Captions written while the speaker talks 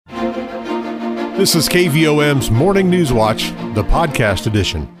This is KVOM's Morning News Watch, the podcast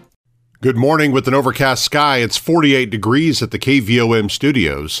edition. Good morning. With an overcast sky, it's 48 degrees at the KVOM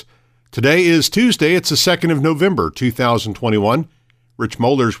studios. Today is Tuesday. It's the 2nd of November, 2021. Rich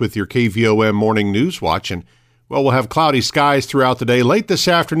Mollers with your KVOM Morning News Watch. And, well, we'll have cloudy skies throughout the day. Late this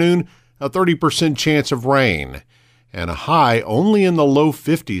afternoon, a 30% chance of rain. And a high only in the low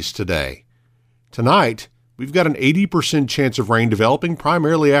 50s today. Tonight, we've got an 80% chance of rain developing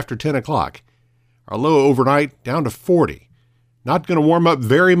primarily after 10 o'clock. Our low overnight down to 40. Not going to warm up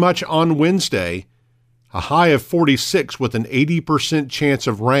very much on Wednesday. A high of 46 with an 80% chance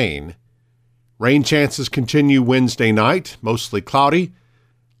of rain. Rain chances continue Wednesday night, mostly cloudy.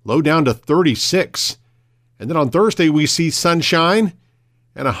 Low down to 36. And then on Thursday we see sunshine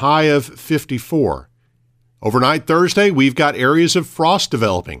and a high of 54. Overnight Thursday we've got areas of frost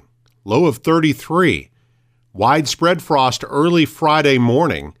developing. Low of 33. Widespread frost early Friday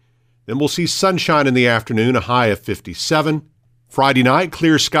morning. Then we'll see sunshine in the afternoon, a high of 57. Friday night,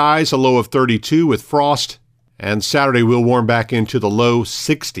 clear skies, a low of 32 with frost. And Saturday we'll warm back into the low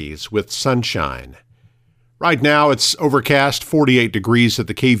 60s with sunshine. Right now it's overcast, 48 degrees at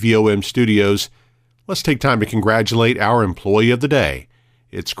the KVOM studios. Let's take time to congratulate our employee of the day.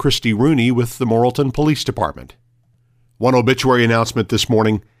 It's Christy Rooney with the Morrilton Police Department. One obituary announcement this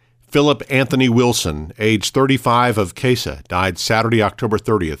morning. Philip Anthony Wilson, age 35 of Casa, died Saturday, October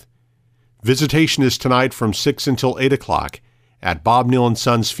 30th. Visitation is tonight from 6 until 8 o'clock at Bob Neal &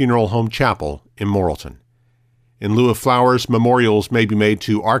 Sons Funeral Home Chapel in Morrilton. In lieu of flowers, memorials may be made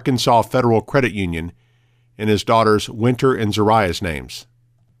to Arkansas Federal Credit Union in his daughters Winter and Zariah's names.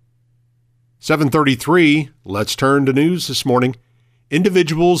 7:33, let's turn to news this morning.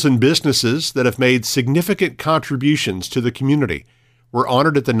 Individuals and businesses that have made significant contributions to the community were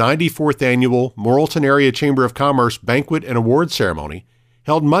honored at the 94th Annual Morrilton Area Chamber of Commerce Banquet and Award Ceremony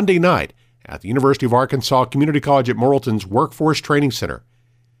held Monday night at the University of Arkansas Community College at Morrilton's Workforce Training Center.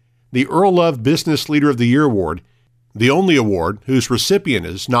 The Earl Love Business Leader of the Year Award, the only award whose recipient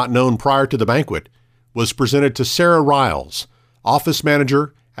is not known prior to the banquet, was presented to Sarah Riles, Office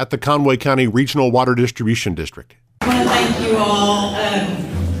Manager at the Conway County Regional Water Distribution District. I want to thank you all.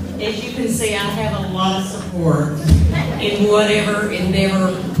 As you can see, I have a lot of support in whatever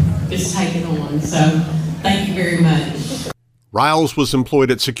endeavor is taken on, so thank you very much. Riles was employed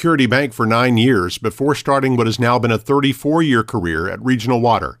at Security Bank for 9 years before starting what has now been a 34-year career at Regional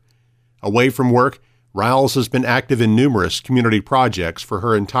Water. Away from work, Riles has been active in numerous community projects for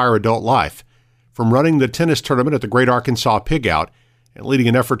her entire adult life, from running the tennis tournament at the Great Arkansas Pig Out and leading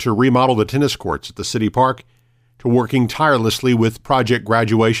an effort to remodel the tennis courts at the city park, to working tirelessly with Project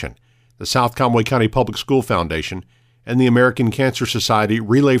Graduation, the South Conway County Public School Foundation, and the American Cancer Society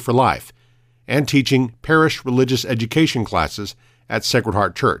Relay for Life, and teaching parish religious education classes at Sacred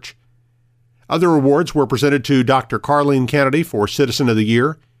Heart Church. Other awards were presented to Dr. Carleen Kennedy for Citizen of the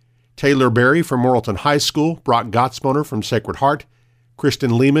Year, Taylor Berry from Morrilton High School, Brock Gottsmoner from Sacred Heart,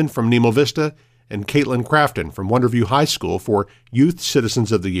 Kristen Lehman from Nemo Vista, and Caitlin Crafton from Wonderview High School for Youth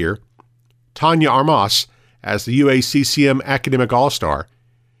Citizens of the Year, Tanya Armas as the UACCM Academic All-Star,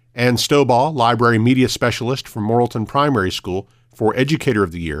 Ann Stovall, Library Media Specialist from Morrilton Primary School for Educator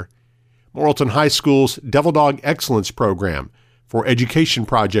of the Year, Morrilton High School's Devil Dog Excellence Program for Education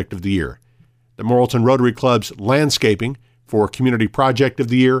Project of the Year, the Morrilton Rotary Club's Landscaping for Community Project of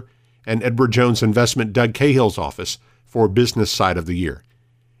the Year, and Edward Jones Investment Doug Cahill's office for Business Side of the Year.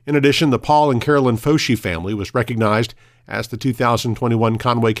 In addition, the Paul and Carolyn Foshi family was recognized as the 2021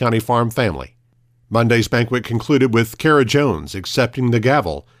 Conway County Farm Family. Monday's banquet concluded with Kara Jones accepting the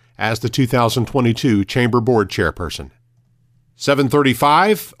gavel as the 2022 Chamber Board Chairperson.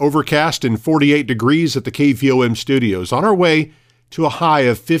 7:35, overcast and 48 degrees at the KVOM studios. On our way to a high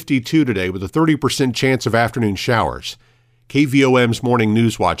of 52 today with a 30% chance of afternoon showers. KVOM's Morning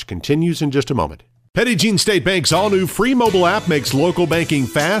News Watch continues in just a moment. Petit Jean State Bank's all-new free mobile app makes local banking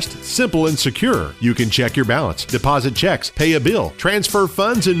fast, simple, and secure. You can check your balance, deposit checks, pay a bill, transfer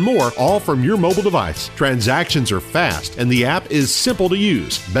funds, and more, all from your mobile device. Transactions are fast, and the app is simple to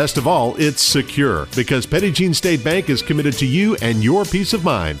use. Best of all, it's secure, because Petit Jean State Bank is committed to you and your peace of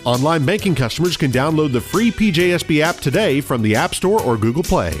mind. Online banking customers can download the free PJSB app today from the App Store or Google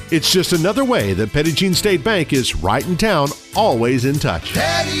Play. It's just another way that Petit Jean State Bank is right in town, always in touch.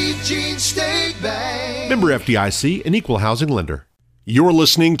 Petit Jean State Bank. Member FDIC, an equal housing lender. You're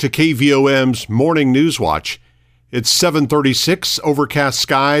listening to KVOM's Morning News Watch. It's 7:36, overcast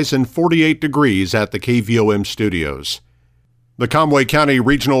skies, and 48 degrees at the KVOM studios. The Conway County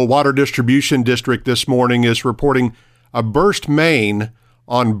Regional Water Distribution District this morning is reporting a burst main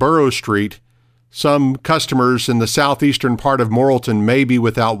on Burrow Street. Some customers in the southeastern part of Morrilton may be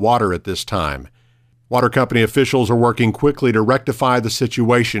without water at this time. Water company officials are working quickly to rectify the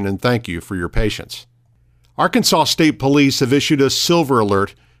situation, and thank you for your patience. Arkansas State Police have issued a silver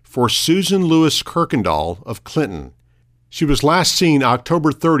alert for Susan Lewis Kirkendall of Clinton. She was last seen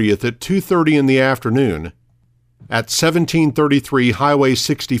October 30th at 2:30 in the afternoon at 1733 Highway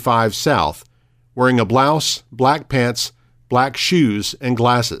 65 South, wearing a blouse, black pants, black shoes, and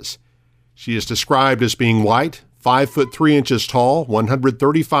glasses. She is described as being white, 5 foot 3 inches tall,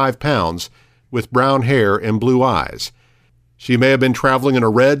 135 pounds, with brown hair and blue eyes. She may have been traveling in a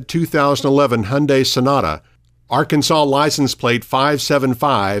red 2011 Hyundai Sonata, Arkansas license plate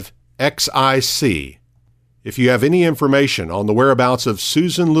 575XIC. If you have any information on the whereabouts of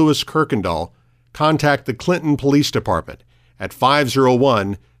Susan Lewis Kirkendall, contact the Clinton Police Department at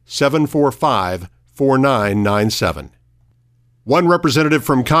 501-745-4997. One representative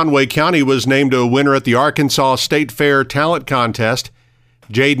from Conway County was named a winner at the Arkansas State Fair Talent Contest.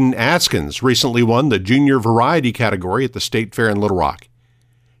 Jaden Askins recently won the junior variety category at the State Fair in Little Rock.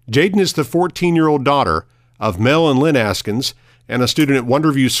 Jaden is the 14-year-old daughter of Mel and Lynn Askins and a student at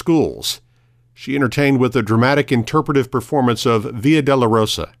Wonderview Schools. She entertained with a dramatic interpretive performance of Via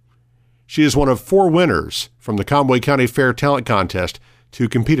Dolorosa. She is one of 4 winners from the Conway County Fair Talent Contest to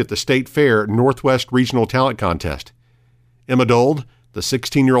compete at the State Fair Northwest Regional Talent Contest. Emma Dold, the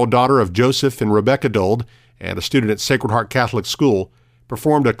 16-year-old daughter of Joseph and Rebecca Dold and a student at Sacred Heart Catholic School,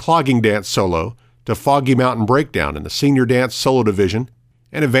 performed a clogging dance solo to Foggy Mountain Breakdown in the Senior Dance Solo Division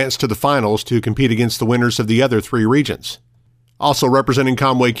and advanced to the finals to compete against the winners of the other 3 regions. Also representing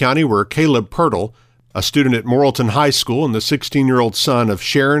Conway County were Caleb Pirtle, a student at Morrilton High School and the 16-year-old son of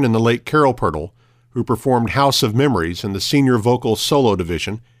Sharon and the late Carol Pirtle, who performed House of Memories in the Senior Vocal Solo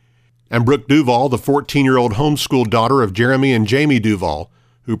Division, and Brooke Duval, the 14-year-old homeschooled daughter of Jeremy and Jamie Duval,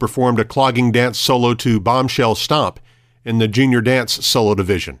 who performed a clogging dance solo to Bombshell Stomp in the Junior Dance Solo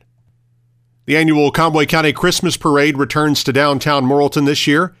Division. The annual Conway County Christmas Parade returns to downtown Morrilton this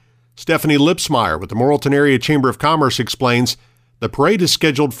year. Stephanie Lipsmeyer with the Morrilton Area Chamber of Commerce explains the parade is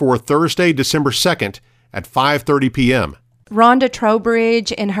scheduled for Thursday, December 2nd at 5:30 p.m. Rhonda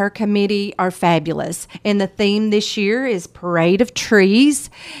Trowbridge and her committee are fabulous. And the theme this year is Parade of Trees.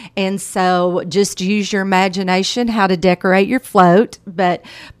 And so just use your imagination how to decorate your float. But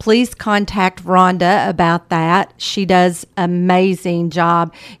please contact Rhonda about that. She does an amazing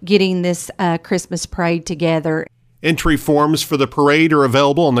job getting this Christmas parade together. Entry forms for the parade are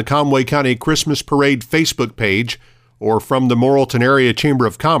available on the Conway County Christmas Parade Facebook page or from the Morrilton Area Chamber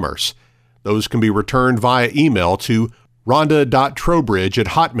of Commerce. Those can be returned via email to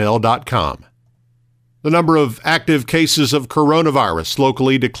rhonda.trowbridge@hotmail.com. The number of active cases of coronavirus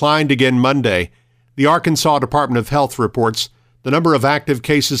locally declined again Monday. The Arkansas Department of Health reports the number of active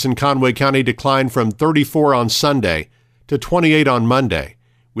cases in Conway County declined from 34 on Sunday to 28 on Monday,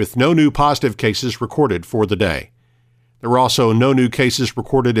 with no new positive cases recorded for the day. There were also no new cases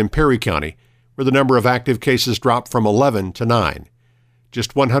recorded in Perry County, where the number of active cases dropped from 11 to 9.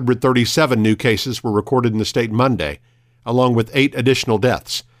 Just 137 new cases were recorded in the state Monday, along with 8 additional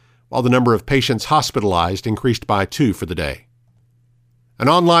deaths, while the number of patients hospitalized increased by 2 for the day. An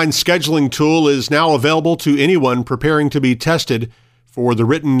online scheduling tool is now available to anyone preparing to be tested for the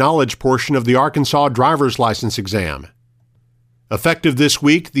written knowledge portion of the Arkansas driver's license exam. Effective this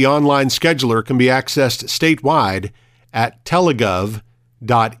week, the online scheduler can be accessed statewide at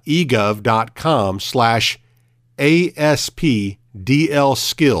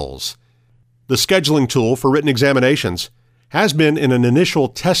telegov.egov.com/ASPDLskills. The scheduling tool for written examinations has been in an initial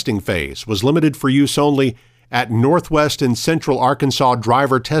testing phase, was limited for use only at Northwest and Central Arkansas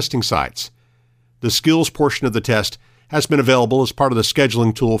driver testing sites. The skills portion of the test has been available as part of the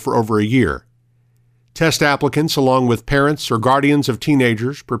scheduling tool for over a year. Test applicants, along with parents or guardians of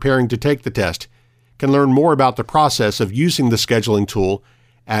teenagers preparing to take the test, can learn more about the process of using the scheduling tool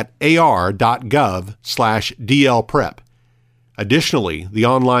at ar.gov/dlprep. Additionally, the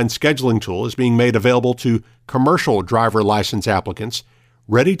online scheduling tool is being made available to commercial driver license applicants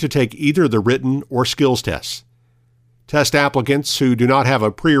ready to take either the written or skills tests. Test applicants who do not have a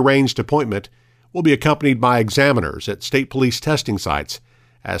prearranged appointment will be accompanied by examiners at state police testing sites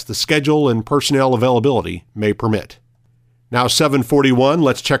as the schedule and personnel availability may permit. Now 7:41,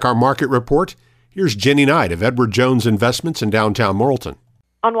 let's check our market report. Here's Jenny Knight of Edward Jones Investments in downtown Morrilton.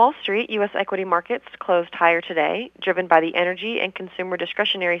 On Wall Street, U.S. equity markets closed higher today, driven by the energy and consumer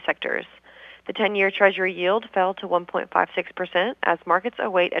discretionary sectors. The 10-year Treasury yield fell to 1.56% as markets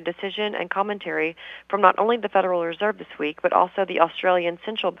await a decision and commentary from not only the Federal Reserve this week, but also the Australian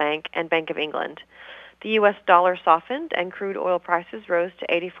Central Bank and Bank of England. The U.S. dollar softened and crude oil prices rose to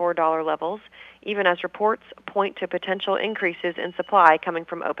 $84 levels, even as reports point to potential increases in supply coming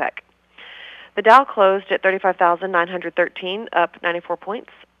from OPEC. The Dow closed at 35,913, up 94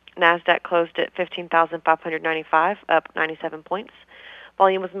 points. NASDAQ closed at 15,595, up 97 points.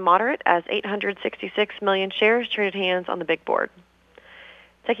 Volume was moderate as 866 million shares traded hands on the big board.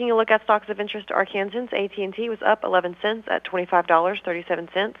 Taking a look at stocks of interest to Arkansans, AT&T was up 11 cents at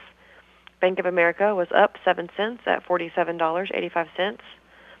 $25.37. Bank of America was up 7 cents at $47.85.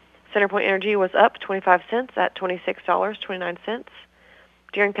 CenterPoint Energy was up 25 cents at $26.29.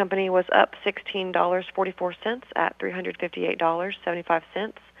 Deere & Company was up $16.44 at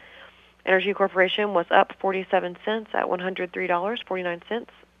 $358.75. Energy Corporation was up 47 cents at $103.49.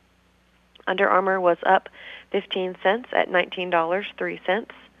 Under Armour was up 15 cents at $19.03.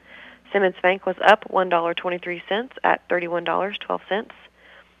 Simmons Bank was up $1.23 at $31.12.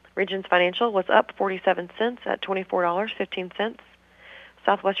 Regions Financial was up 47 cents at $24.15.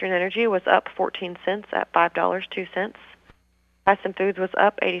 Southwestern Energy was up 14 cents at $5.02. Tyson Foods was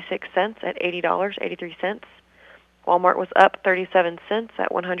up 86 cents at $80.83. Walmart was up 37 cents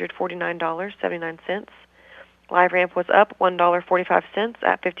at $149.79. LiveRamp was up $1.45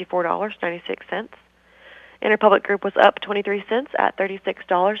 at $54.96. Interpublic Group was up 23 cents at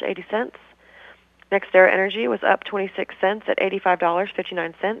 $36.80. NextEra Energy was up 26 cents at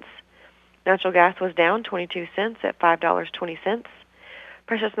 $85.59. Natural gas was down 22 cents at $5.20.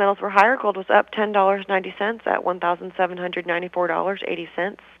 Precious metals were higher. Gold was up $10.90 at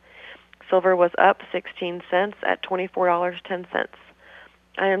 $1,794.80. Silver was up 16 cents at $24.10.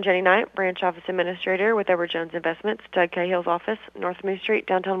 I am Jenny Knight, Branch Office Administrator with Edward Jones Investments, Doug Cahill's office, North Moose Street,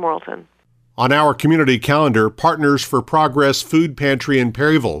 downtown Morrilton. On our community calendar, Partners for Progress Food Pantry in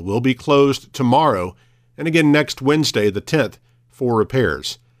Perryville will be closed tomorrow and again next Wednesday, the 10th, for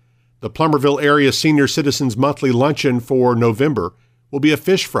repairs. The Plumerville Area Senior Citizens Monthly Luncheon for November will be a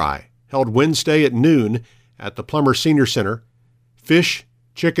fish fry held Wednesday at noon at the Plummer Senior Center. Fish,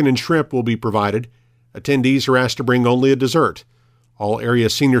 chicken, and shrimp will be provided. Attendees are asked to bring only a dessert. All area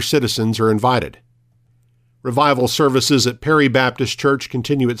senior citizens are invited. Revival services at Perry Baptist Church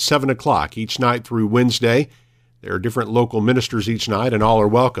continue at 7 o'clock each night through Wednesday. There are different local ministers each night, and all are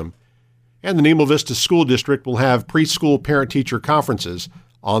welcome. And the Nemo Vista School District will have preschool parent-teacher conferences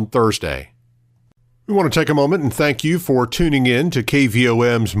on Thursday. We want to take a moment and thank you for tuning in to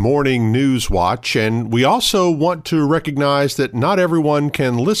KVOM's Morning News Watch, and we also want to recognize that not everyone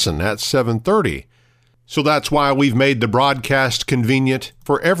can listen at 7:30. So that's why we've made the broadcast convenient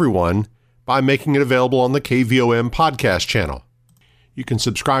for everyone by making it available on the KVOM podcast channel. You can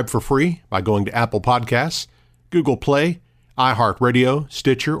subscribe for free by going to Apple Podcasts, Google Play, iHeartRadio,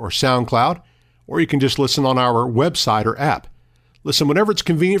 Stitcher, or SoundCloud, or you can just listen on our website or app. Listen whenever it's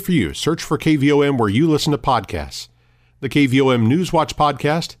convenient for you. Search for KVOM where you listen to podcasts. The KVOM Newswatch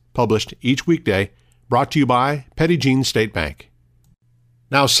podcast, published each weekday, brought to you by Petit Jean State Bank.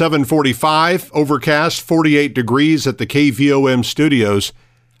 Now 7:45, overcast, 48 degrees at the KVOM studios.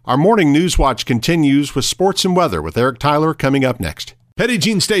 Our morning news watch continues with sports and weather with Eric Tyler coming up next. Petit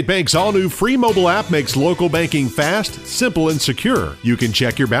Jean State Bank's all-new free mobile app makes local banking fast, simple, and secure. You can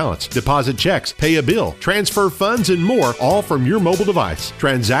check your balance, deposit checks, pay a bill, transfer funds, and more, all from your mobile device.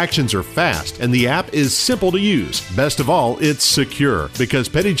 Transactions are fast, and the app is simple to use. Best of all, it's secure, because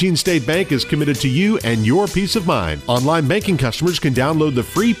Petit Jean State Bank is committed to you and your peace of mind. Online banking customers can download the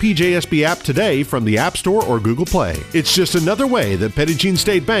free PJSB app today from the App Store or Google Play. It's just another way that Petit Jean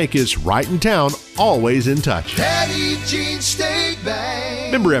State Bank is right in town, always in touch. Petit Jean State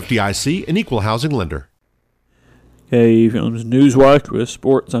Bank. Member FDIC, an equal housing lender. KVOM's Newswatch with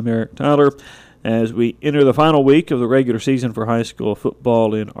sports. I'm Eric Tyler. As we enter the final week of the regular season for high school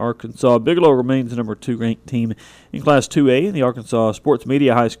football in Arkansas, Bigelow remains the number 2 ranked team in Class 2A in the Arkansas Sports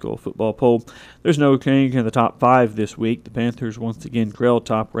Media High School football poll. There's no change in the top 5 this week. The Panthers once again trail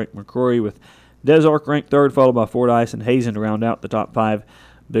top-ranked McCrory with Des Arc ranked 3rd, followed by Fordyce and Hazen to round out the top 5.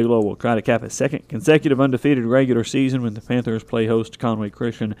 Bigelow will try to cap a second consecutive undefeated regular season when the Panthers play host to Conway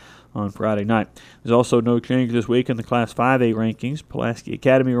Christian on Friday night. There's also no change this week in the Class 5A rankings. Pulaski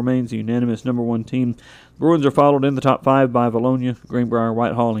Academy remains the unanimous number 1 team. The Bruins are followed in the top 5 by Valonia, Greenbrier,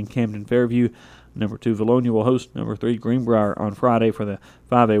 Whitehall, and Camden Fairview. Number 2 Valonia will host number 3 Greenbrier on Friday for the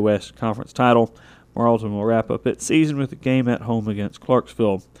 5A West Conference title. Morrilton will wrap up its season with a game at home against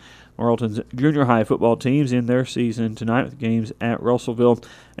Clarksville. Morrilton's junior high football teams end their season tonight with games at Russellville.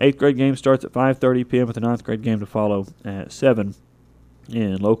 8th grade game starts at 5:30 p.m. with the 9th grade game to follow at 7.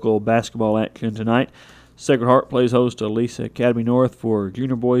 In local basketball action tonight, Sacred Heart plays host to Lisa Academy North for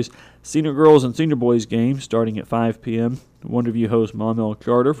junior boys, senior girls, and senior boys games starting at 5 p.m. Wonderview hosts Maumelle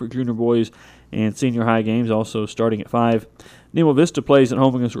Charter for junior boys and senior high games also starting at 5. Nemo Vista plays at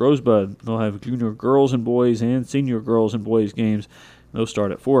home against Rosebud. They'll have junior girls and boys and senior girls and boys games. Those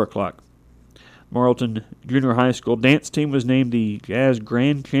start at 4 o'clock. Morrilton Junior High School dance team was named the Jazz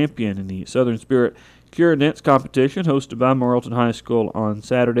Grand Champion in the Southern Spirit Cure Dance Competition hosted by Morrilton High School on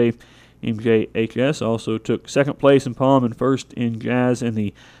Saturday. MJHS also took second place in Palm and first in Jazz, and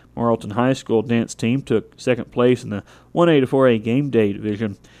the Morrilton High School dance team took second place in the 1A to 4A game day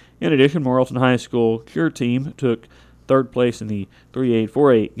division. In addition, Morrilton High School Cure team took third place in the 3A to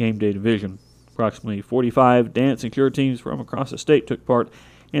 4A game day division. Approximately 45 dance and cure teams from across the state took part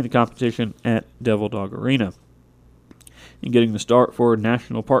in the competition at Devil Dog Arena. In getting the start for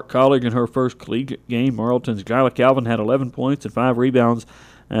National Park College in her first collegiate game, Morrilton's Gila Calvin had 11 points and 5 rebounds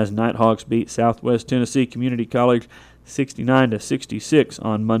as Nighthawks beat Southwest Tennessee Community College 69-66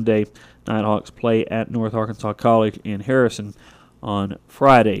 on Monday. Nighthawks play at North Arkansas College in Harrison on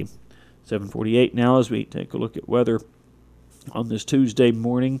Friday. 7:48 now as we take a look at weather on this Tuesday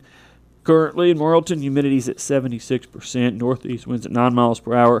morning. Currently in Morrilton, humidity's at 76%, northeast winds at 9 miles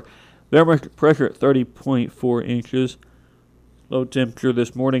per hour, barometric pressure at 30.4 inches. Low temperature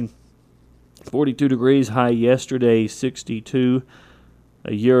this morning, 42 degrees, high yesterday, 62.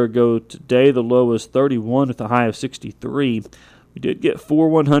 A year ago today, the low was 31 with a high of 63. We did get 4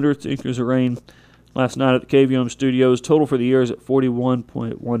 1/100ths inches of rain last night at the KVOM studios. Total for the year is at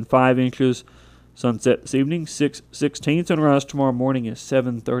 41.15 inches. Sunset this evening, 6:16. Sunrise tomorrow morning is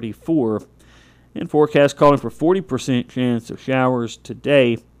 7:34. And forecast calling for 40% chance of showers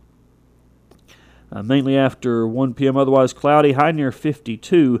today. Mainly after 1 p.m. Otherwise cloudy, high near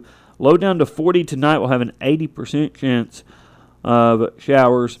 52. Low down to 40 tonight. We'll have an 80% chance of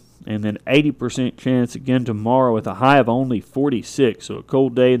showers. And then 80% chance again tomorrow with a high of only 46. So a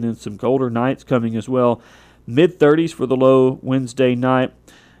cold day and then some colder nights coming as well. Mid-30s for the low Wednesday night.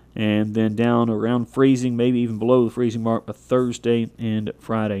 And then down around freezing, maybe even below the freezing mark, for Thursday and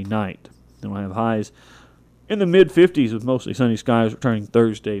Friday night. Then we'll have highs in the mid-50s with mostly sunny skies returning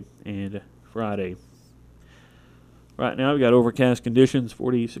Thursday and Friday. Right now we've got overcast conditions,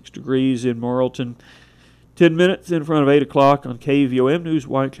 46 degrees in Morrilton. 10 minutes in front of 8 o'clock on KVOM.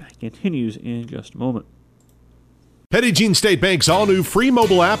 Newswatch continues in just a moment. Petit Jean State Bank's all-new free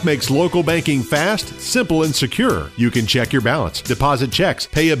mobile app makes local banking fast, simple, and secure. You can check your balance, deposit checks,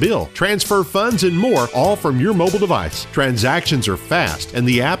 pay a bill, transfer funds, and more, all from your mobile device. Transactions are fast, and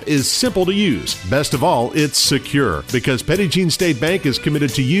the app is simple to use. Best of all, it's secure, because Petit Jean State Bank is committed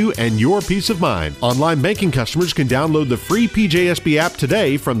to you and your peace of mind. Online banking customers can download the free PJSB app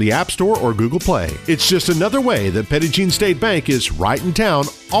today from the App Store or Google Play. It's just another way that Petit Jean State Bank is right in town,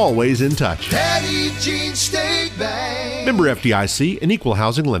 always in touch. Petit Jean State Bank. Member FDIC, an equal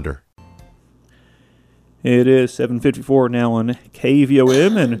housing lender. It is 7:54 now on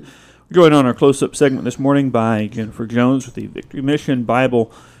KVOM, and we're joined on our close-up segment this morning by Jennifer Jones with the Victory Mission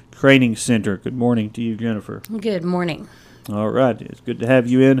Bible Training Center. Good morning to you, Jennifer. Good morning. All right. It's good to have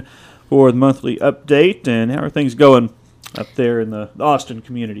you in for the monthly update. And how are things going up there in the Austin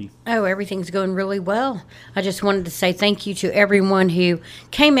community? Oh, everything's going really well. I just wanted to say thank you to everyone who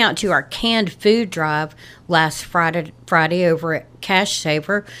came out to our canned food drive last Friday over at Cash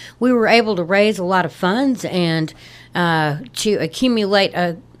Saver. We were able to raise a lot of funds and to accumulate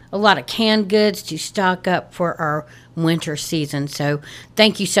a lot of canned goods to stock up for our winter season. So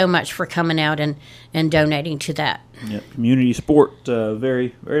thank you so much for coming out and donating to that. Yeah, community support,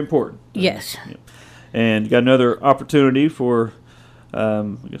 very, very important. Yes. Yeah. And got another opportunity for,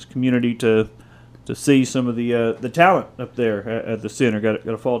 community to see some of the talent up there at the center. Got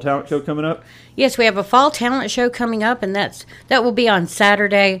a fall talent show coming up? Yes, we have a fall talent show coming up, and that will be on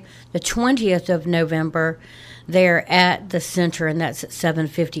Saturday, the 20th of November, there at the center, and that's at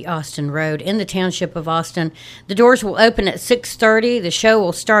 750 Austin Road in the township of Austin. The doors will open at 6:30. The show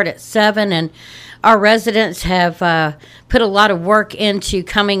will start at 7, and our residents have put a lot of work into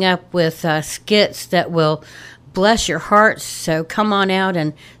coming up with skits that will bless your hearts. So come on out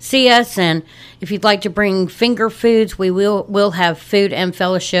and see us. And if you'd like to bring finger foods, we'll have food and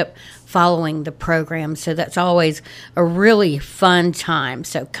fellowship following the program. So that's always a really fun time.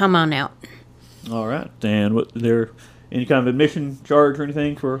 So come on out. All right. And what there any kind of admission charge or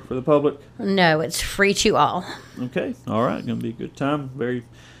anything for the public? No, it's free to all. Okay. All right. Going to be a good time. Very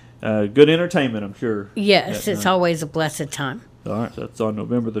good entertainment, I'm sure. Yes, it's always a blessed time. All right, so that's on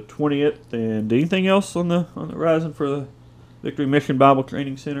November the 20th. And anything else on the horizon for the Victory Mission Bible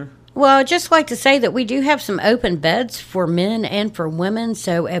Training Center? Well, I'd just like to say that we do have some open beds for men and for women.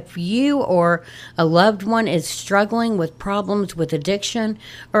 So if you or a loved one is struggling with problems with addiction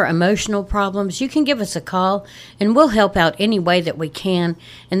or emotional problems, you can give us a call and we'll help out any way that we can.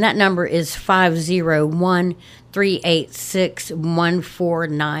 And that number is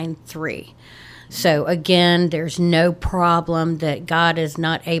 501-386-1493. So again, there's no problem that God is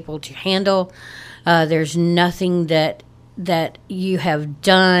not able to handle. There's nothing that you have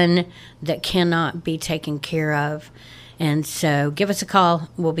done that cannot be taken care of. And so give us a call.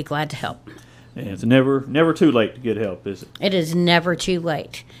 We'll be glad to help. And it's never too late to get help, is it? It is never too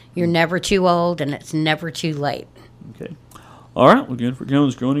late. You're never too old, and it's never too late. Okay. All right. Well, Jennifer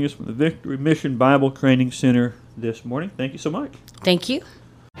Jones joining us from the Victory Mission Bible Training Center this morning. Thank you so much. Thank you.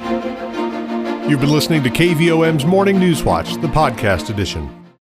 You've been listening to KVOM's Morning News Watch, the podcast edition.